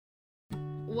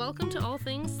Welcome to All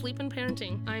Things Sleep and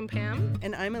Parenting. I'm Pam.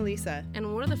 And I'm Elisa.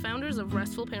 And we're the founders of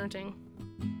Restful Parenting.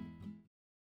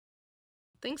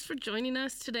 Thanks for joining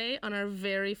us today on our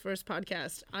very first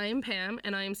podcast. I'm Pam,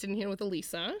 and I am sitting here with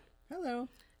Elisa. Hello.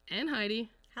 And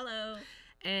Heidi. Hello.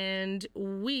 And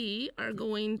we are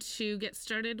going to get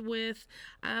started with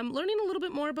learning a little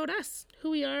bit more about us,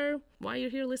 who we are, why you're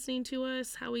here listening to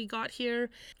us, how we got here,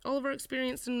 all of our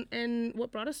experience and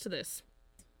what brought us to this.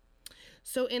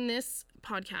 So in this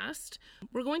podcast,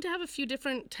 we're going to have a few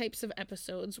different types of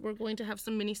episodes. We're going to have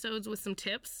some mini-sodes with some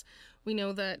tips. We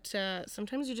know that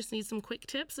sometimes you just need some quick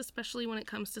tips, especially when it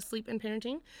comes to sleep and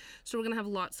parenting. So we're going to have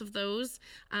lots of those.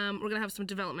 We're going to have some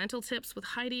developmental tips with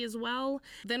Heidi as well.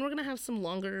 Then we're going to have some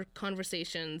longer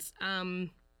conversations.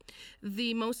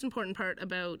 The most important part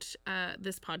about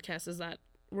this podcast is that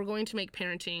we're going to make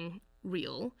parenting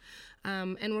real.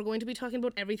 And we're going to be talking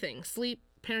about everything: sleep,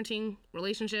 parenting,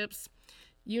 relationships,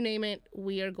 you name it,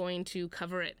 we are going to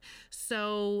cover it.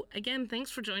 So again,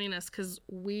 thanks for joining us because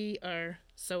we are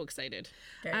so excited.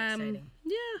 Very exciting.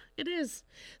 Yeah, it is.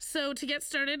 So to get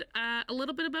started, a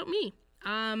little bit about me.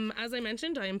 As I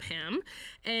mentioned, I am Pam,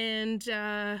 and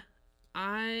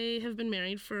I have been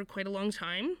married for quite a long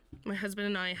time. My husband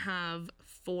and I have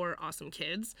 4 awesome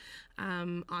kids.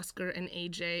 Oscar and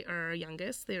AJ are our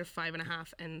youngest. They are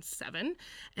 5.5 and 7.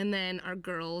 And then our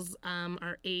girls are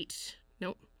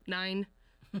 9.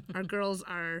 Our girls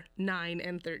are 9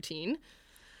 and 13.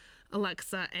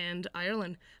 Alexa and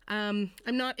Ireland. I'm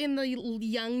not in the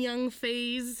young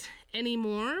phase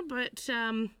anymore, but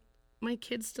my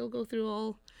kids still go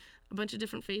through a bunch of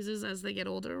different phases as they get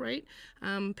older, right?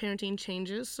 Parenting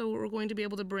changes, so we're going to be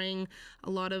able to bring a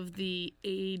lot of the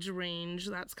age range.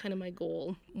 That's kind of my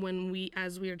goal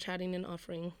as we are chatting and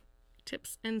offering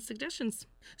tips and suggestions.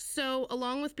 So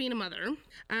along with being a mother,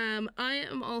 I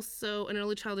am also an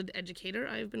early childhood educator.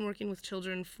 I've been working with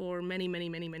children for many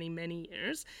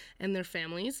years and their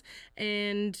families.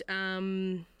 And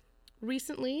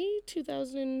recently,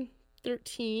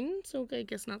 2013, so I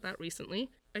guess not that recently,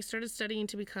 I started studying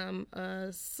to become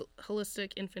a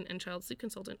holistic infant and child sleep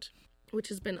consultant, which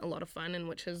has been a lot of fun and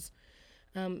which has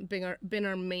been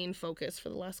our main focus for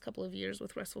the last couple of years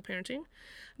with Restful Parenting.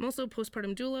 I'm also a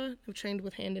postpartum doula. I've trained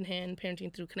with Hand in Hand,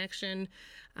 Parenting Through Connection,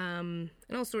 and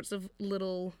all sorts of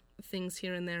little things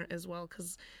here and there as well,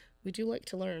 because we do like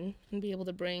to learn and be able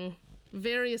to bring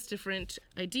various different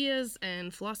ideas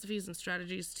and philosophies and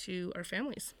strategies to our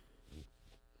families.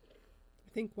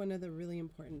 I think one of the really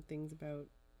important things about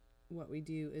what we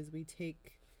do is we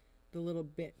take the little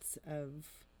bits of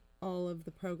all of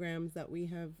the programs that we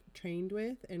have trained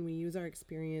with, and we use our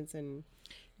experience and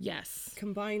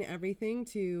combine everything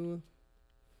to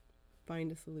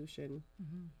find a solution.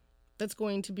 Mm-hmm. That's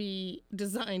going to be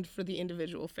designed for the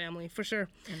individual family, for sure.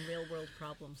 And real world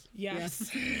problems. Yes.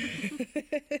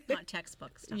 Not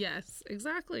textbook stuff. Yes,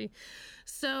 exactly.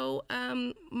 So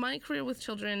my career with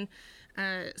children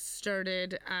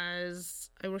started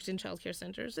as I worked in childcare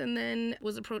centers and then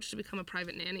was approached to become a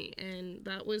private nanny. And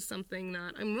that was something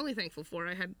that I'm really thankful for.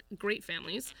 I had great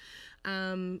families,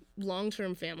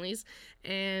 long-term families.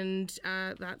 And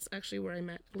that's actually where I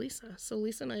met Lisa. So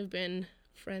Lisa and I have been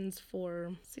friends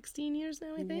for 16 years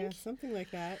now, I think. Yeah, something like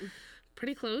that.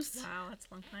 Pretty close. Wow, that's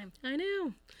a long time. I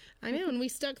know, and we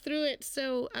stuck through it.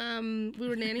 So we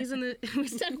were nannies, and we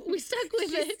stuck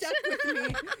with it.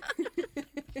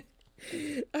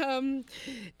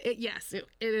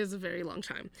 It is a very long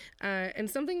time, and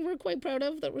something we're quite proud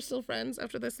of that we're still friends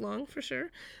after this long, for sure.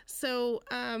 So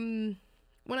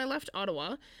when I left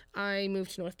Ottawa, I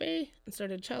moved to North Bay and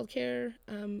started childcare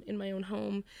in my own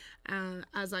home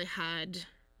as I had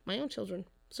my own children.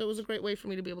 So it was a great way for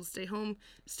me to be able to stay home,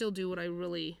 still do what I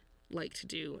really like to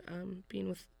do, being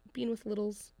with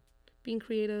littles, being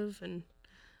creative, and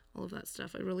all of that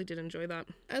stuff. I really did enjoy that.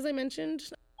 As I mentioned,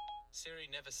 Siri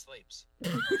never sleeps.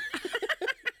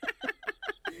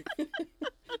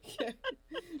 Yeah.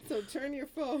 So turn your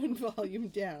phone volume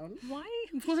down. Why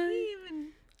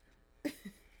even...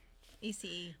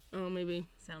 ECE. Oh, maybe.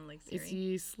 Sound like Siri.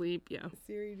 ECE, sleep, yeah.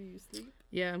 Siri, do you sleep?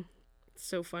 Yeah, it's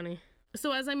so funny.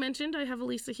 So as I mentioned, I have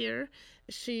Elisa here.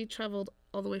 She traveled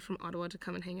all the way from Ottawa to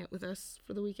come and hang out with us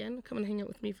for the weekend, come and hang out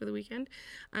with me for the weekend.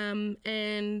 And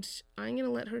I'm going to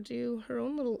let her do her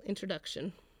own little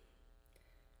introduction.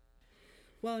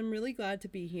 Well, I'm really glad to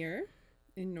be here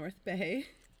in North Bay.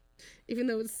 Even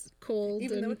though it's cold.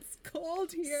 Even though it's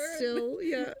cold here. Still,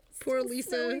 yeah. Poor Lisa. It's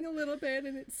snowing a little bit,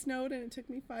 and it snowed, and it took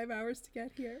me 5 hours to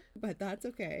get here. But that's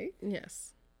okay.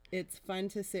 Yes. It's fun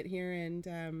to sit here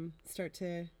and start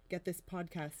to get this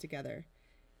podcast together.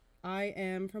 I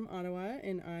am from Ottawa,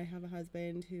 and I have a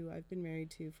husband who I've been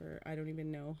married to for I don't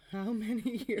even know how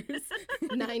many years.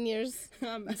 9 years.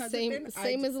 Has Same- it been?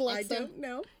 same as Alexa. I don't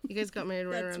know. You guys got married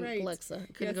right That's around right. Alexa. I Yes,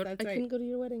 couldn't that's I right. couldn't go to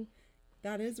your wedding.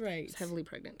 That is right. I was heavily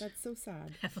pregnant. That's so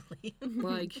sad. Heavily.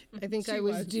 Like, I think She I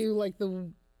was was. due like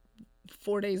the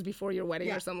 4 days before your wedding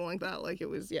Yeah. or something like that. Like, it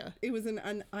was, yeah. It was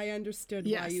I understood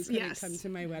why you Yes, couldn't yes. come to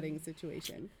my wedding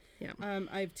situation. Yeah.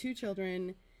 I have 2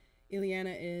 children.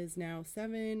 Ileana is now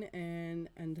 7, and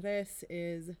Andres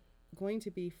is going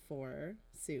to be 4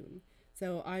 soon.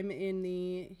 So I'm in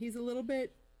he's a little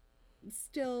bit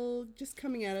still just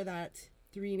coming out of that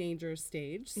teenager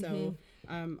stage. So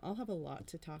I'll have a lot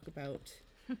to talk about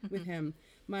with him.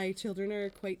 My children are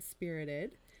quite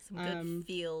spirited. Some good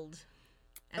field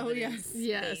Oh, evidence.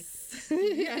 Yes.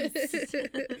 Yes.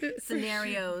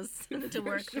 Scenarios to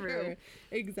work through. Sure.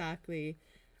 Exactly.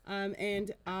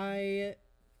 And I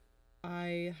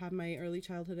have my early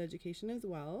childhood education as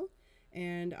well.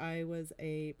 And I was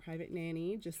a private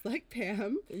nanny, just like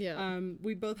Pam. Yeah.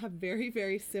 We both have very,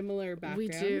 very similar We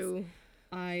backgrounds. do.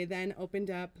 I then opened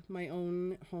up my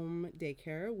own home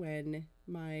daycare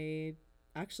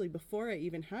actually before I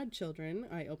even had children,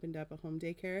 I opened up a home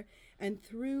daycare. And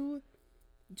through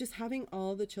just having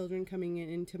all the children coming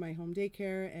into my home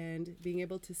daycare and being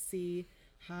able to see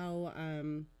how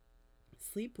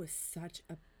sleep was such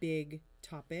a big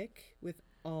topic with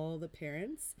all the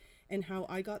parents, and how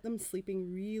I got them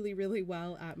sleeping really, really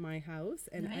well at my house.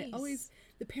 And Nice.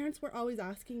 the parents were always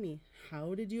asking me,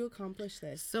 how did you accomplish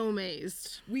this? So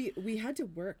amazed. We had to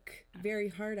work very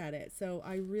hard at it. So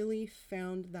I really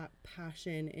found that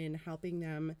passion in helping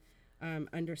them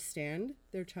understand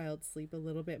their child's sleep a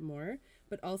little bit more,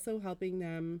 but also helping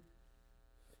them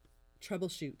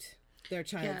troubleshoot their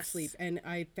child's Yes. sleep. And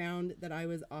I found that I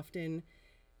was often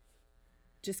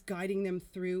just guiding them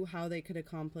through how they could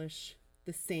accomplish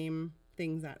the same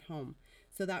things at home.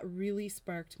 So that really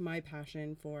sparked my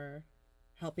passion for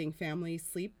helping families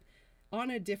sleep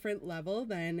on a different level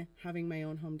than having my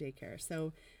own home daycare.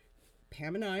 So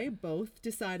Pam and I both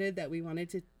decided that we wanted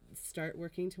to start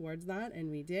working towards that,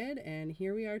 and we did. And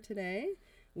here we are today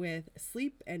with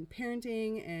sleep and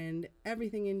parenting and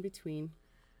everything in between.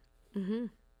 Sounds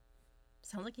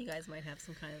like you guys might have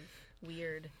some kind of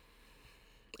weird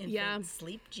infant Yeah.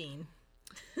 sleep gene.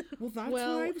 Well, that's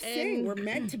Well, what I was saying. and- We're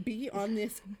meant to be on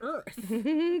this earth.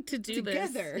 To do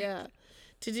Together. this. Yeah.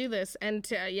 To do this. And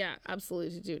to, yeah,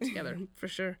 absolutely to do it together, for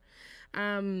sure.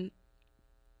 Thanks,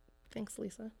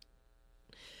 Lisa.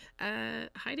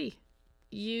 Heidi,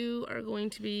 you are going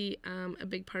to be a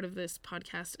big part of this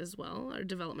podcast as well, our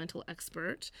developmental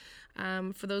expert.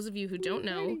 For those of you who don't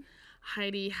know,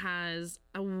 Heidi has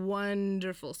a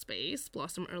wonderful space,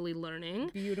 Blossom Early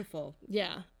Learning. Beautiful.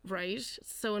 Yeah, right?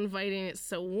 So inviting. It's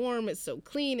so warm. It's so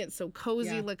clean. It's so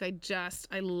cozy. Yeah. Like,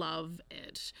 I love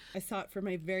it. I saw it for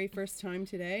my very first time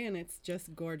today, and it's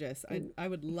just gorgeous. I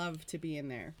would love to be in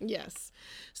there. Yes.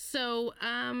 So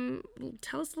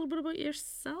tell us a little bit about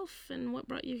yourself and what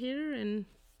brought you here. And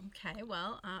Okay,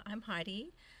 well, I'm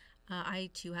Heidi. I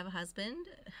too have a husband.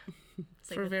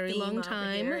 It's For a the very theme long over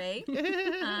time. here,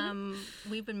 eh?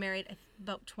 We've been married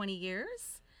about 20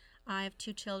 years. I have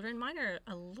 2 children. Mine are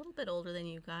a little bit older than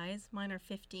you guys. Mine are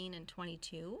 15 and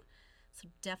 22. So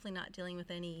definitely not dealing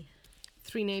with any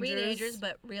teenagers,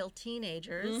 but real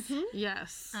teenagers.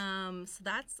 Yes. So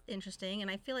that's interesting.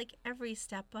 And I feel like every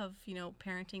step of,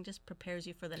 parenting just prepares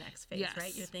you for the next phase, Yes.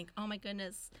 right? You think, oh my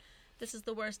goodness, this is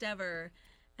the worst ever.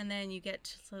 And then you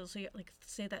get, so you're like,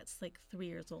 say that's like 3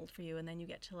 years old for you. And then you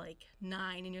get to like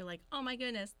 9 and you're like, oh my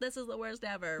goodness, this is the worst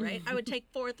ever, right? I would take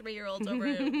 4 3-year-olds over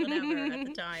whatever at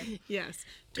the time. Yes.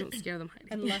 Don't scare them, Heidi.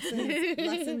 And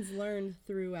lessons learned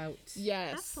throughout.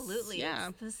 Yes. Absolutely. Yeah.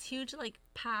 It's this huge like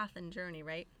path and journey,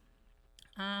 right?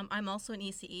 I'm also an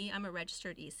ECE. I'm a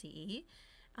registered ECE.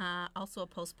 Also a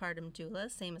postpartum doula,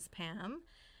 same as Pam,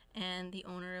 and the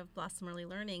owner of Blossom Early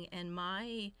Learning. And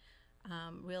my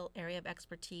real area of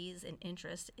expertise and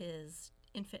interest is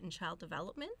infant and child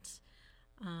development.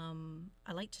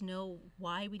 I like to know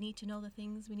why we need to know the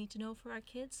things we need to know for our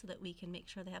kids so that we can make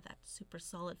sure they have that super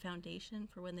solid foundation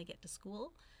for when they get to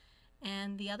school.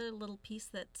 And the other little piece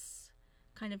that's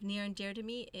kind of near and dear to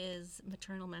me is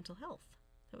maternal mental health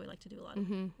that we like to do a lot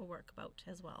of work about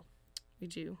as well. We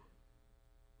do.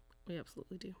 We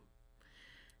absolutely do.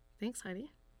 Thanks,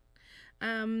 Heidi.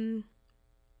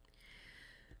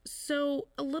 So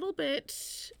a little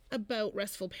bit about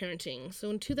Restful Parenting. So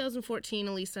in 2014,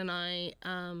 Elisa and I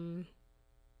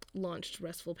launched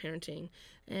Restful Parenting,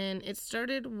 and it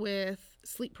started with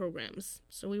sleep programs.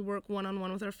 So we work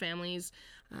one-on-one with our families,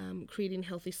 creating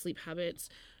healthy sleep habits,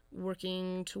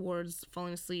 working towards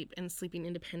falling asleep and sleeping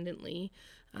independently.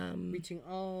 Reaching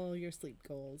all your sleep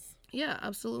goals. Yeah,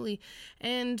 absolutely.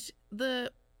 And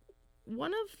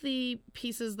one of the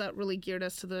pieces that really geared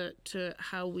us to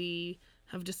how we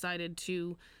have decided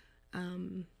to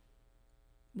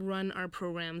run our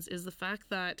programs is the fact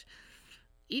that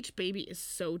each baby is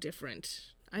so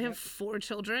different. I have 4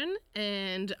 children,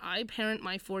 and I parent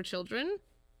my 4 children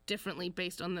differently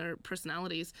based on their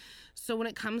personalities. So when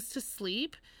it comes to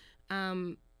sleep,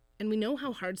 and we know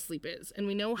how hard sleep is, and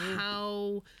we know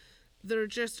how there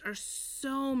just are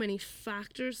so many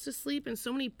factors to sleep and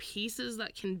so many pieces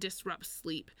that can disrupt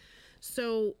sleep.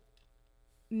 So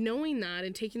knowing that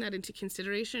and taking that into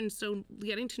consideration, so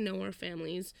getting to know our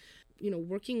families,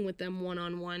 working with them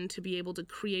one-on-one to be able to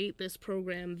create this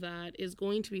program that is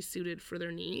going to be suited for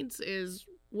their needs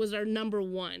was our number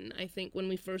one, I think, when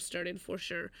we first started, for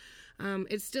sure.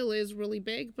 It still is really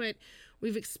big, but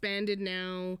we've expanded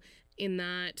now in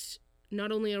that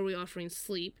not only are we offering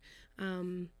sleep,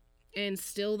 and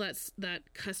still that's that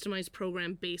customized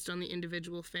program based on the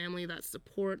individual family, that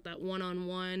support, that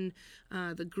one-on-one,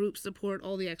 the group support,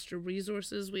 all the extra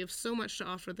resources. We have so much to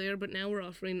offer there, but now we're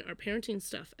offering our parenting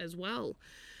stuff as well.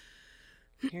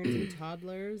 Parenting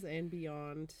toddlers and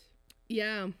beyond.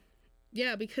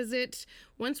 Yeah, because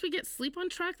once we get sleep on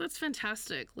track, that's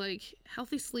fantastic. Like,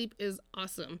 healthy sleep is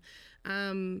awesome.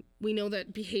 We know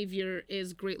that behavior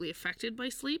is greatly affected by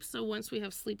sleep. So once we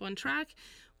have sleep on track,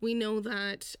 we know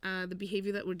that the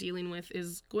behavior that we're dealing with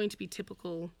is going to be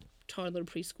typical toddler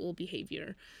preschool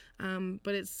behavior.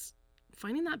 But it's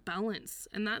finding that balance.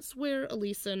 And that's where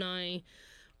Elisa and I,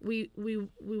 we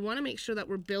want to make sure that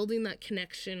we're building that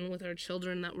connection with our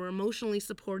children, that we're emotionally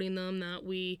supporting them, that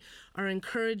we are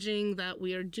encouraging, that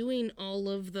we are doing all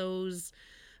of those,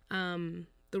 the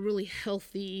really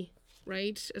healthy,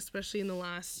 right? Especially in the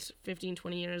last 15,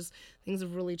 20 years, things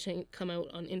have really come out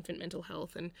on infant mental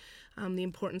health and the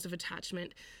importance of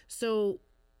attachment. So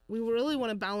we really want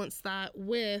to balance that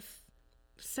with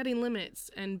setting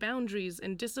limits and boundaries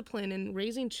and discipline and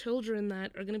raising children that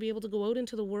are going to be able to go out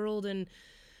into the world and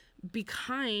be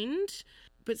kind,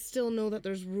 but still know that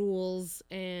there's rules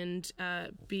and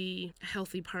be a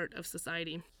healthy part of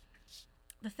society.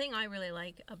 The thing I really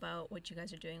like about what you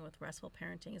guys are doing with Restful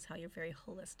Parenting is how you're very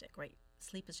holistic, right?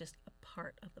 Sleep is just a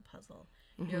part of the puzzle.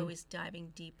 Mm-hmm. You're always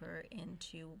diving deeper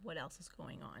into what else is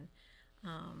going on.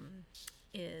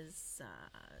 Is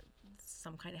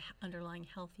some kind of underlying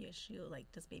health issue,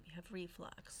 like does baby have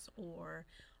reflux, or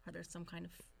are there some kind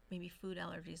of maybe food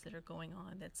allergies that are going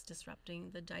on that's disrupting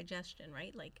the digestion,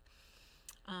 right? Like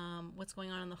what's going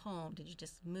on in the home? Did you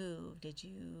just move? Did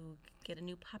you get a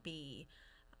new puppy?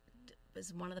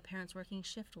 Is one of the parents working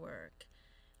shift work?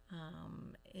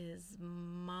 Is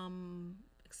mom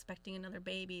expecting another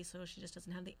baby so she just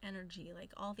doesn't have the energy?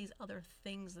 Like all these other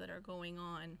things that are going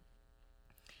on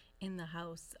in the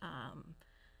house.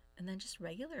 And then just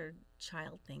regular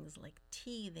child things like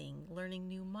teething, learning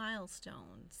new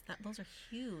milestones. Those are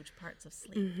huge parts of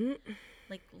sleep. Mm-hmm.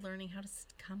 Like learning how to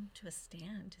come to a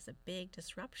stand is a big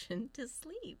disruption to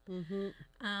sleep. Mm-hmm.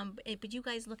 But you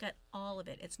guys look at all of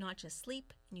it. It's not just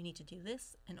sleep, and you need to do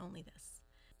this and only this.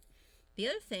 The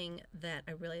other thing that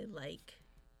I really like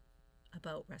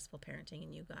about Restful Parenting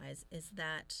and you guys is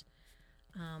that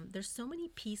there's so many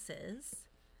pieces.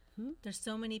 There's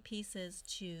so many pieces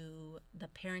to the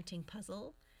parenting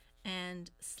puzzle, and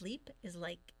sleep is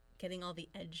like getting all the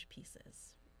edge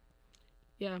pieces.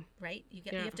 Yeah. Right? You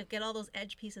have to get all those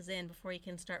edge pieces in before you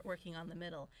can start working on the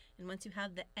middle. And once you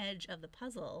have the edge of the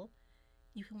puzzle,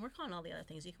 you can work on all the other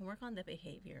things. You can work on the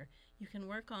behavior. You can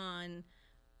work on,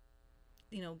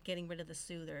 getting rid of the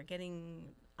soother, getting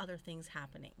other things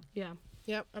happening. Yeah.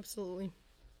 Yep, absolutely.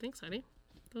 Thanks, Heidi.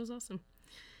 That was awesome.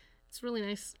 It's really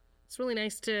nice. It's really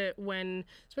nice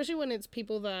especially when it's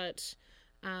people that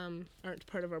aren't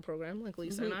part of our program, like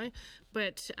Lisa and I,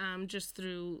 but just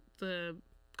through the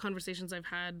conversations I've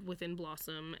had within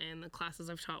Blossom and the classes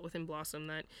I've taught within Blossom,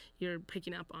 that you're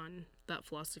picking up on that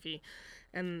philosophy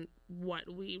and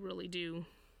what we really do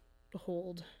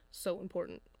hold so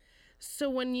important.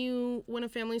 So when a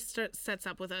family sets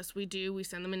up with us, we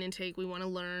send them an intake. We want to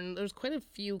learn. There's quite a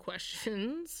few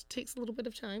questions. Takes a little bit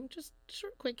of time. Just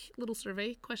short, quick little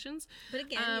survey questions. But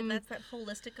again, that's that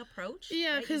holistic approach.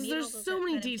 Yeah, because there's so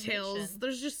many details.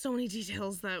 There's just so many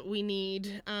details that we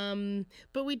need.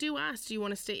 But we do ask, do you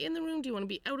want to stay in the room? Do you want to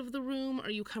be out of the room?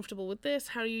 Are you comfortable with this?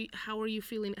 How are you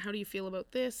feeling? How do you feel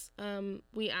about this?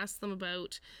 We ask them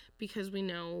about, because we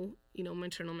know,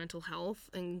 maternal mental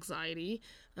health, anxiety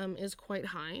is quite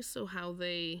high. So how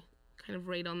they kind of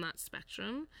rate on that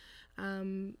spectrum.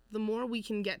 The more we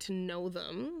can get to know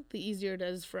them, the easier it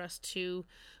is for us to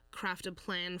craft a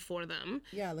plan for them.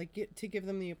 Yeah, like to give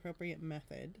them the appropriate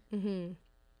method. Mm-hmm.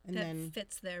 And that then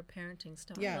fits their parenting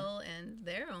style Yeah. and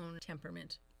their own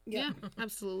temperament. Yeah,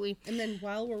 absolutely. And then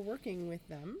while we're working with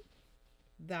them,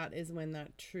 that is when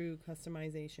that true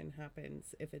customization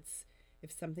happens.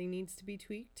 If something needs to be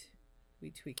tweaked, we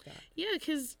tweak that. Yeah,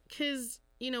 because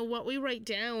what we write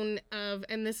down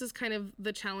and this is kind of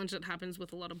the challenge that happens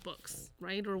with a lot of books,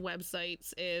 right, or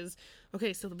websites is,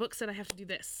 okay, so the book said I have to do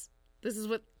this. This is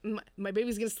what my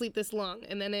baby's gonna sleep this long,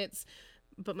 and then it's,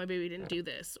 but my baby didn't do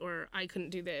this, or I couldn't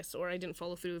do this, or I didn't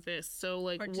follow through with this. So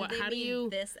like, Or do they how do mean you?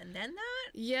 this and then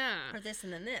that? Yeah. Or this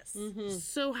and then this?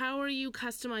 So how are you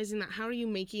customizing that? How are you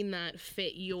making that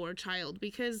fit your child?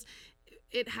 Because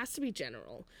it has to be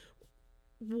general.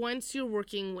 Once you're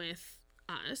working with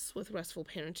us, with Restful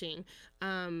Parenting,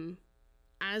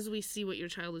 as we see what your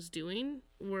child is doing,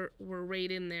 we're right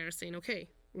in there saying, okay,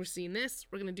 we're seeing this,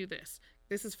 we're going to do this.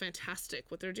 This is fantastic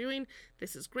what they're doing.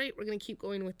 This is great. We're going to keep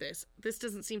going with this. This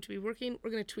doesn't seem to be working. We're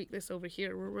going to tweak this over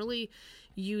here. We're really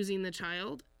using the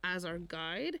child as our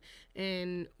guide,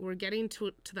 and we're getting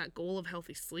to that goal of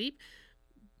healthy sleep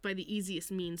by the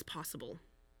easiest means possible.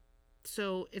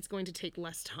 So it's going to take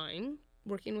less time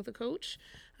working with a coach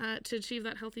to achieve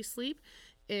that healthy sleep.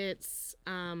 It's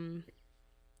going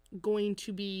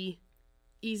to be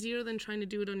easier than trying to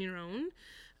do it on your own.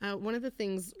 One of the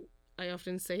things I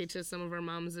often say to some of our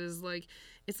moms is like,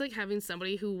 it's like having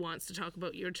somebody who wants to talk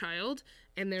about your child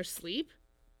and their sleep,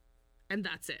 and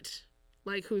that's it.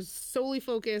 Like, who's solely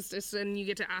focused, and you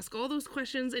get to ask all those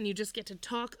questions and you just get to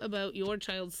talk about your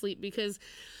child's sleep. Because,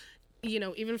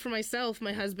 even for myself,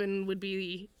 my husband would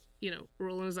be,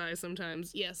 rolling his eyes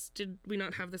sometimes. Yes, did we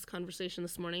not have this conversation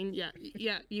this morning?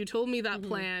 Yeah, you told me that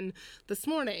plan this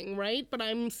morning, right? But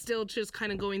I'm still just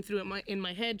kind of going through it in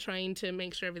my head, trying to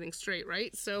make sure everything's straight,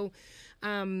 right? So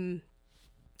having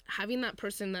that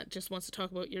person that just wants to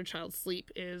talk about your child's sleep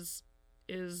is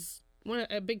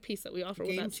a big piece that we offer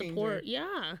with Game that support.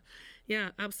 changer.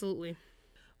 Yeah, absolutely.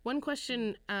 One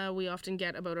question we often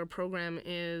get about our program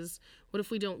is, what if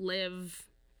we don't live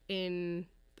in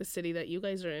the city that you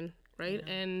guys are in, right?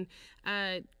 Yeah. And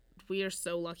we are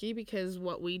so lucky because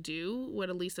what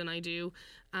Elisa and I do,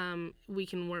 we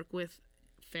can work with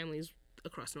families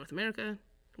across North America,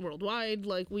 worldwide.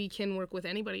 Like, we can work with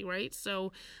anybody, right?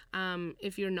 So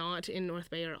if you're not in North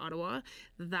Bay or Ottawa,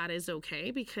 that is okay,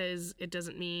 because it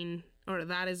doesn't mean, or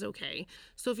that is okay.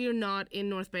 So if you're not in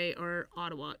North Bay or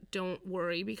Ottawa, don't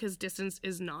worry, because distance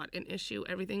is not an issue.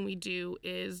 Everything we do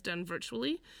is done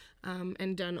virtually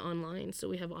and done online. So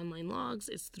we have online logs,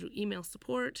 it's through email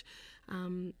support,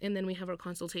 and then we have our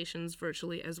consultations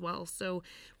virtually as well. So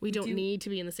we don't need to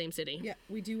be in the same city. Yeah,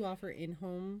 we do offer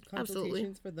in-home Absolutely.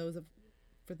 consultations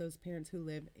for those parents who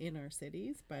live in our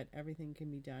cities, but everything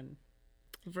can be done.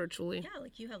 Virtually. Yeah,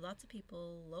 like you have lots of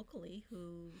people locally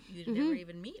who you'd never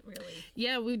even meet, really.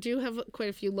 Yeah, we do have quite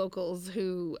a few locals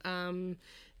who,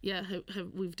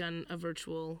 we've done a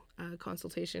virtual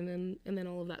consultation, and then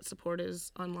all of that support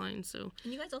is online. So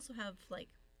And you guys also have like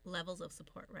levels of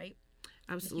support, right?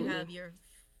 absolutely. You have your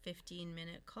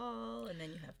 15-minute call, and then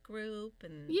you have group,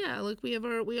 and Yeah, like we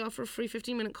offer free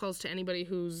 15-minute calls to anybody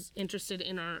who's interested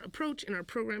in our approach, in our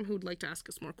program, who'd like to ask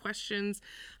us more questions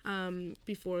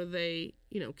before they,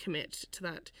 commit to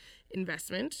that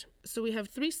investment. So we have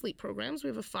 3 sleep programs. We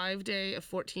have a 5-day, a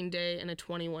 14-day, and a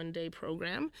 21-day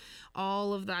program.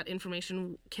 All of that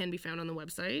information can be found on the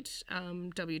website,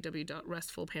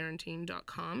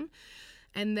 www.restfulparenting.com.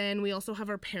 And then we also have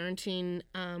our parenting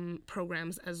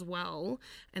programs as well,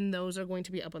 and those are going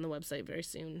to be up on the website very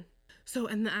soon. So,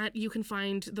 and that you can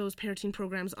find those parenting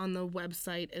programs on the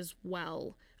website as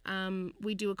well.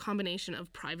 We do a combination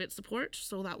of private support,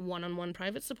 so that one-on-one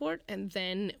private support, and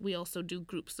then we also do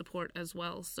group support as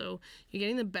well. So you're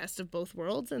getting the best of both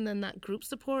worlds, and then that group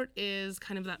support is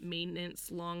kind of that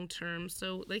maintenance long-term,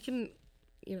 so they can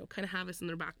kind of have us in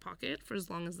their back pocket for as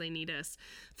long as they need us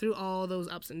through all those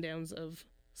ups and downs of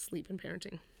sleep and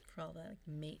parenting. for all the like,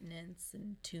 maintenance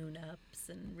and tune-ups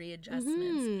and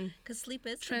readjustments. Because sleep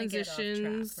is going to get off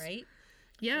Transitions. track, right?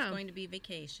 Yeah. There's going to be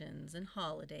vacations and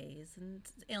holidays and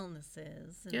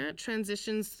illnesses. And Yeah,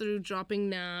 transitions through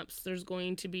dropping naps. There's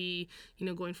going to be,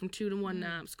 going from 2 to 1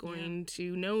 naps, going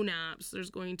to no naps. There's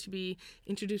going to be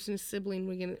introducing a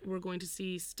sibling. We're going to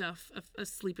see stuff,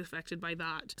 sleep affected by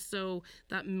that. So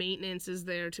that maintenance is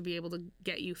there to be able to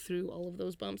get you through all of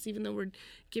those bumps. Even though we're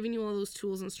giving you all those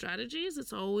tools and strategies,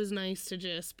 it's always nice to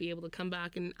just be able to come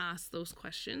back and ask those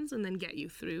questions and then get you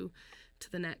through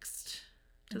to the next.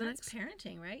 And that's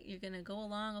parenting, right? You're going to go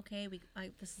along, okay,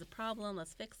 this is a problem,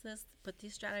 let's fix this, put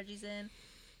these strategies in.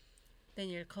 then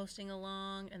you're coasting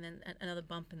along, and then another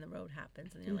bump in the road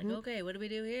happens, and you're like, okay, what do we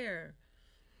do here?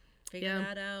 Figure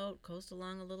that out, coast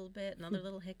along a little bit, another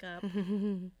little hiccup.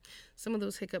 Some of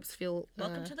those hiccups feel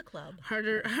Welcome to the club.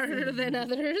 harder than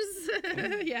others.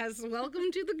 Yes, welcome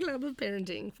to the club of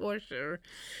parenting, for sure.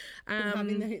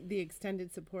 Having the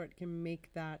extended support can make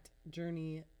that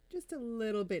journey just a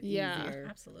little bit easier.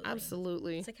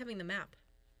 Absolutely. It's like having the map.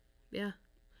 Yeah.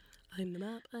 I'm the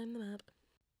map.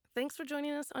 Thanks for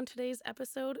joining us on today's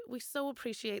episode. We so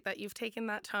appreciate that you've taken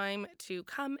that time to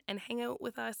come and hang out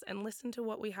with us and listen to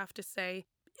what we have to say.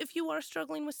 If you are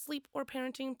struggling with sleep or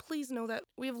parenting, please know that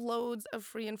we have loads of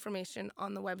free information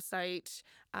on the website,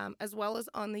 as well as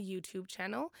on the YouTube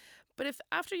channel. But if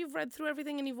after you've read through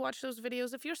everything and you've watched those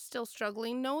videos, if you're still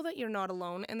struggling, know that you're not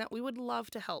alone and that we would love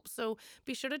to help. So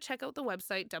be sure to check out the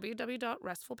website,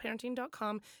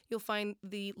 www.restfulparenting.com. You'll find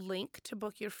the link to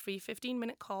book your free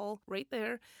 15-minute call right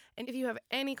there. And if you have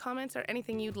any comments or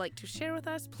anything you'd like to share with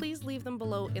us, please leave them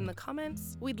below in the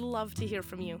comments. We'd love to hear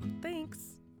from you.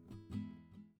 Thanks.